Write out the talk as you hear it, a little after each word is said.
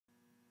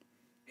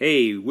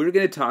Hey, we're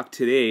going to talk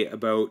today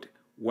about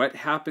what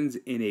happens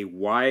in a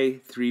Y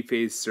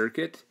three-phase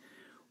circuit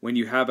when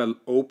you have an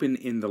open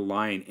in the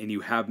line and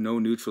you have no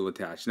neutral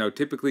attached. Now,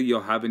 typically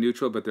you'll have a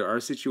neutral, but there are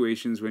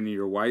situations when in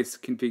your Y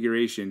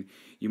configuration,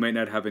 you might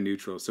not have a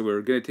neutral. So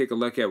we're going to take a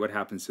look at what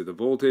happens to the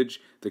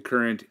voltage, the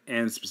current,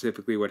 and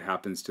specifically what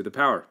happens to the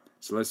power.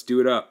 So let's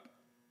do it up.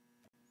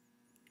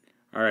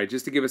 All right,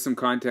 just to give us some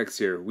context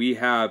here, we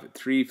have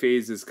three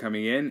phases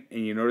coming in,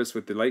 and you notice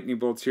with the lightning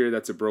bolts here,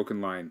 that's a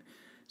broken line.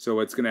 So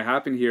what's going to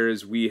happen here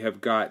is we have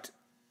got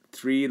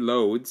three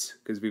loads,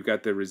 because we've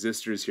got the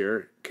resistors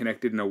here,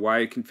 connected in a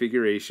Y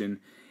configuration,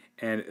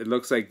 and it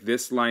looks like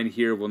this line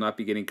here will not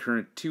be getting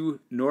current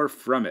to nor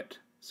from it.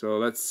 So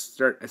let's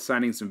start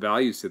assigning some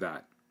values to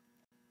that.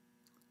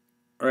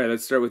 All right,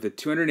 let's start with a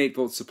 208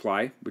 volt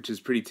supply, which is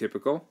pretty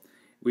typical.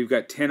 We've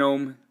got 10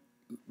 ohm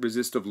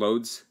resistive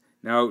loads.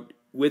 Now,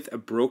 with a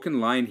broken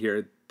line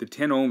here, the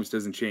 10 ohms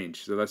doesn't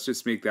change. So let's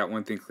just make that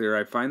one thing clear.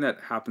 I find that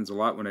happens a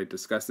lot when I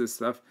discuss this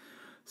stuff.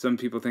 Some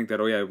people think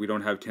that, oh yeah, we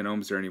don't have 10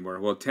 ohms there anymore.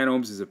 Well, 10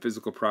 ohms is a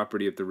physical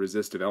property of the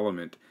resistive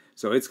element.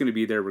 So it's going to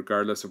be there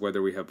regardless of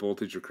whether we have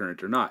voltage or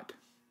current or not.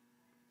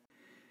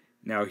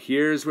 Now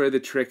here's where the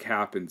trick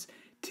happens.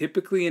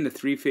 Typically in a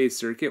three-phase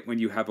circuit, when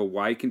you have a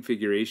Y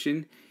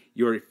configuration,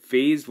 your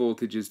phase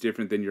voltage is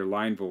different than your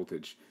line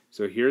voltage.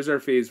 So here's our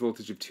phase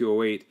voltage of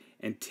 208,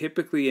 and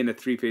typically in a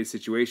three-phase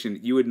situation,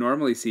 you would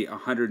normally see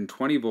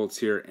 120 volts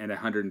here and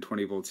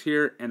 120 volts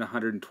here and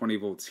 120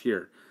 volts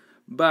here.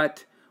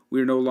 But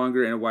we're no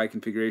longer in a Y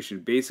configuration.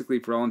 Basically,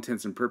 for all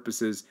intents and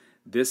purposes,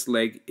 this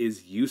leg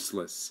is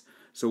useless.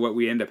 So what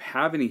we end up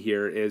having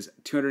here is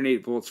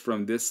 208 volts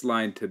from this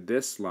line to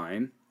this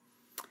line.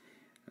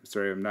 I'm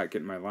sorry, I'm not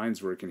getting my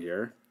lines working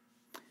here.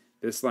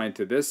 This line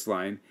to this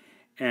line.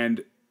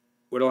 And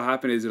what will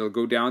happen is it'll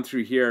go down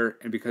through here,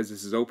 and because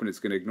this is open, it's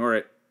going to ignore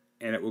it,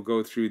 and it will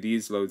go through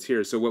these loads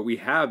here. So what we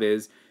have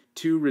is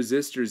two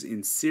resistors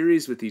in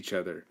series with each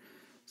other.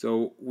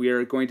 So we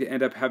are going to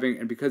end up having,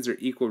 and because they're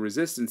equal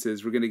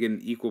resistances, we're going to get an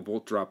equal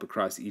volt drop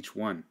across each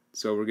one.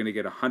 So we're going to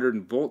get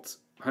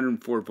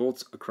 104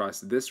 volts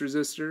across this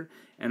resistor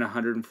and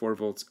 104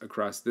 volts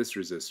across this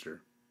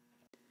resistor.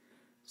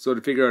 So to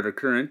figure out our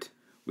current,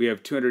 we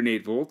have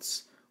 208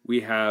 volts,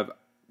 we have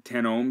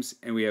 10 ohms,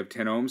 and we have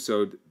 10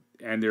 ohms,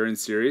 and they're in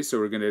series, so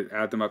we're going to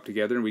add them up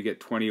together and we get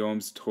 20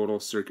 ohms total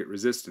circuit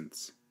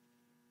resistance.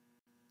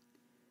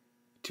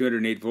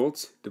 208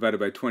 volts divided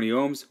by 20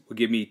 ohms will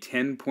give me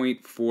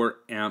 10.4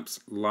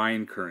 amps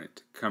line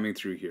current coming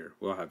through here.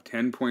 We'll have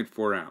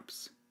 10.4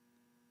 amps.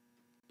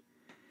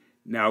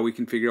 Now we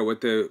can figure out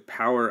what the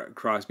power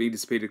being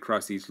dissipated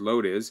across each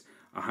load is.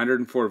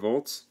 104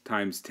 volts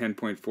times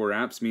 10.4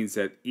 amps means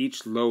that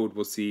each load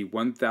will see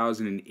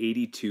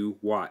 1,082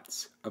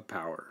 watts of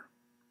power.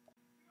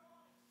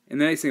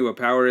 And the nice thing about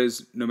power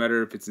is, no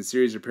matter if it's in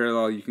series or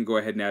parallel, you can go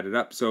ahead and add it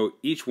up. So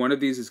each one of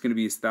these is going to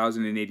be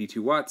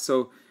 1,082 watts.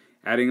 So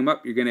adding them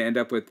up, you're going to end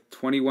up with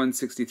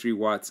 2163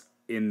 watts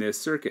in this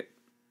circuit.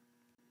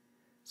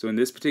 So in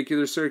this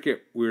particular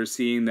circuit, we're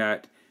seeing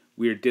that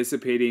we are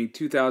dissipating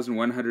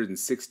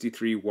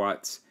 2,163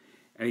 watts.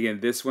 And again,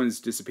 this one's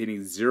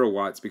dissipating 0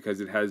 watts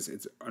because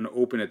it's an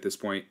open at this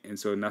point, and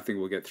so nothing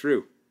will get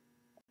through.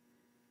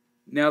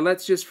 Now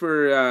let's just,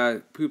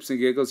 for poops and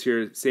giggles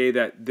here, say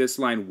that this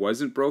line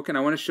wasn't broken.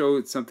 I want to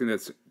show something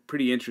that's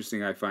pretty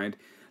interesting, I find.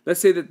 Let's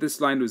say that this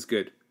line was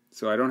good.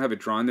 So I don't have it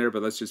drawn there,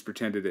 but let's just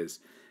pretend it is.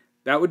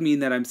 That would mean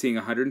that I'm seeing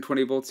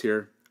 120 volts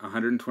here,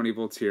 120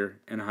 volts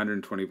here, and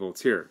 120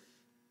 volts here.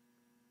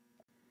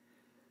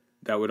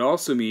 That would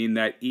also mean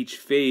that each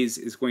phase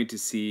is going to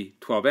see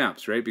 12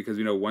 amps, right? Because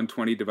we know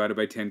 120 divided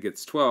by 10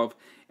 gets 12.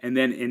 And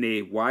then in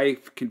a Y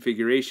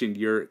configuration,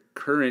 your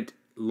current,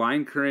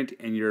 line current,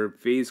 and your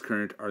phase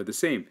current are the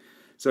same.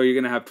 So you're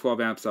going to have 12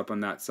 amps up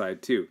on that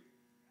side too.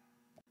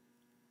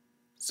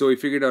 So we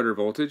figured out our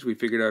voltage, we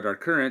figured out our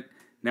current.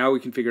 Now we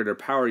can figure out our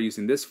power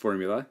using this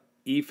formula.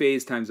 E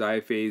phase times I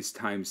phase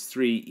times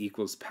 3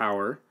 equals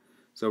power.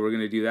 So we're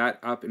going to do that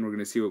up and we're going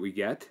to see what we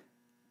get.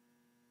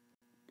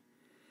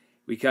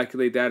 We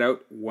calculate that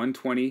out,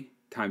 120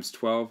 times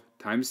 12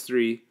 times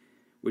 3,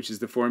 which is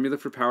the formula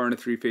for power in a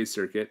three-phase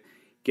circuit,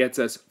 gets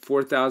us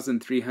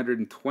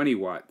 4,320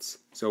 watts.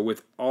 So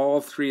with all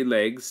three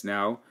legs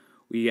now,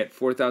 we get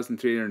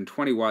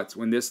 4,320 watts.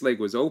 When this leg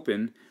was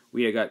open,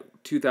 we got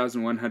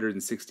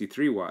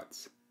 2,163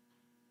 watts.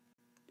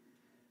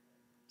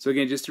 So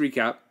again, just to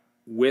recap,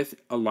 with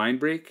a line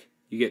break,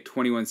 you get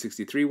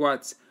 2163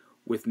 watts.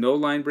 With no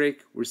line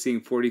break, we're seeing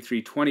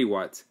 4320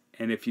 watts.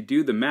 And if you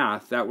do the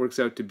math, that works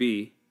out to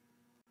be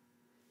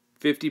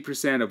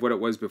 50% of what it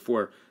was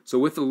before. So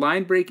with a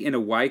line break in a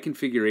Y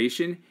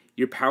configuration,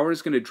 your power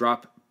is going to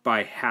drop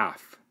by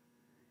half.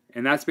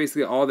 And that's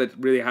basically all that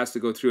really has to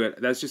go through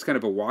it. That's just kind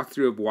of a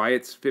walkthrough of why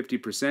it's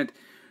 50%.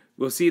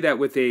 We'll see that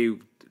with a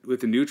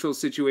neutral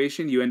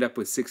situation, you end up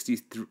with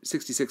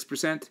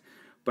 66%.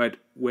 But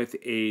with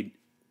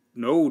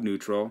no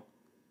neutral,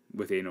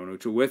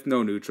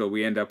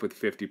 we end up with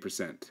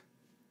 50%.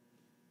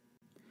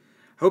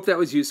 Hope that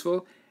was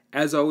useful.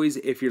 As always,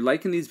 if you're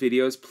liking these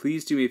videos,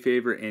 please do me a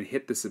favor and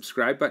hit the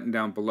subscribe button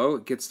down below.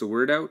 It gets the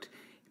word out.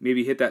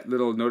 Maybe hit that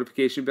little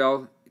notification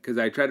bell because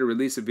I try to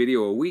release a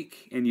video a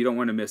week and you don't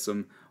want to miss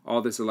them,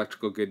 all this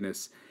electrical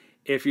goodness.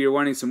 If you're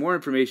wanting some more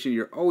information,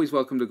 you're always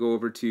welcome to go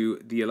over to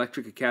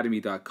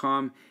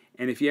theelectricacademy.com.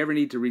 And if you ever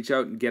need to reach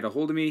out and get a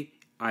hold of me,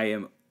 I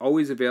am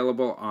always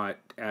available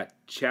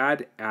at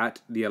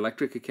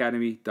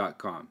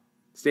chad@theelectricacademy.com.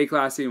 Stay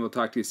classy and we'll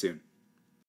talk to you soon.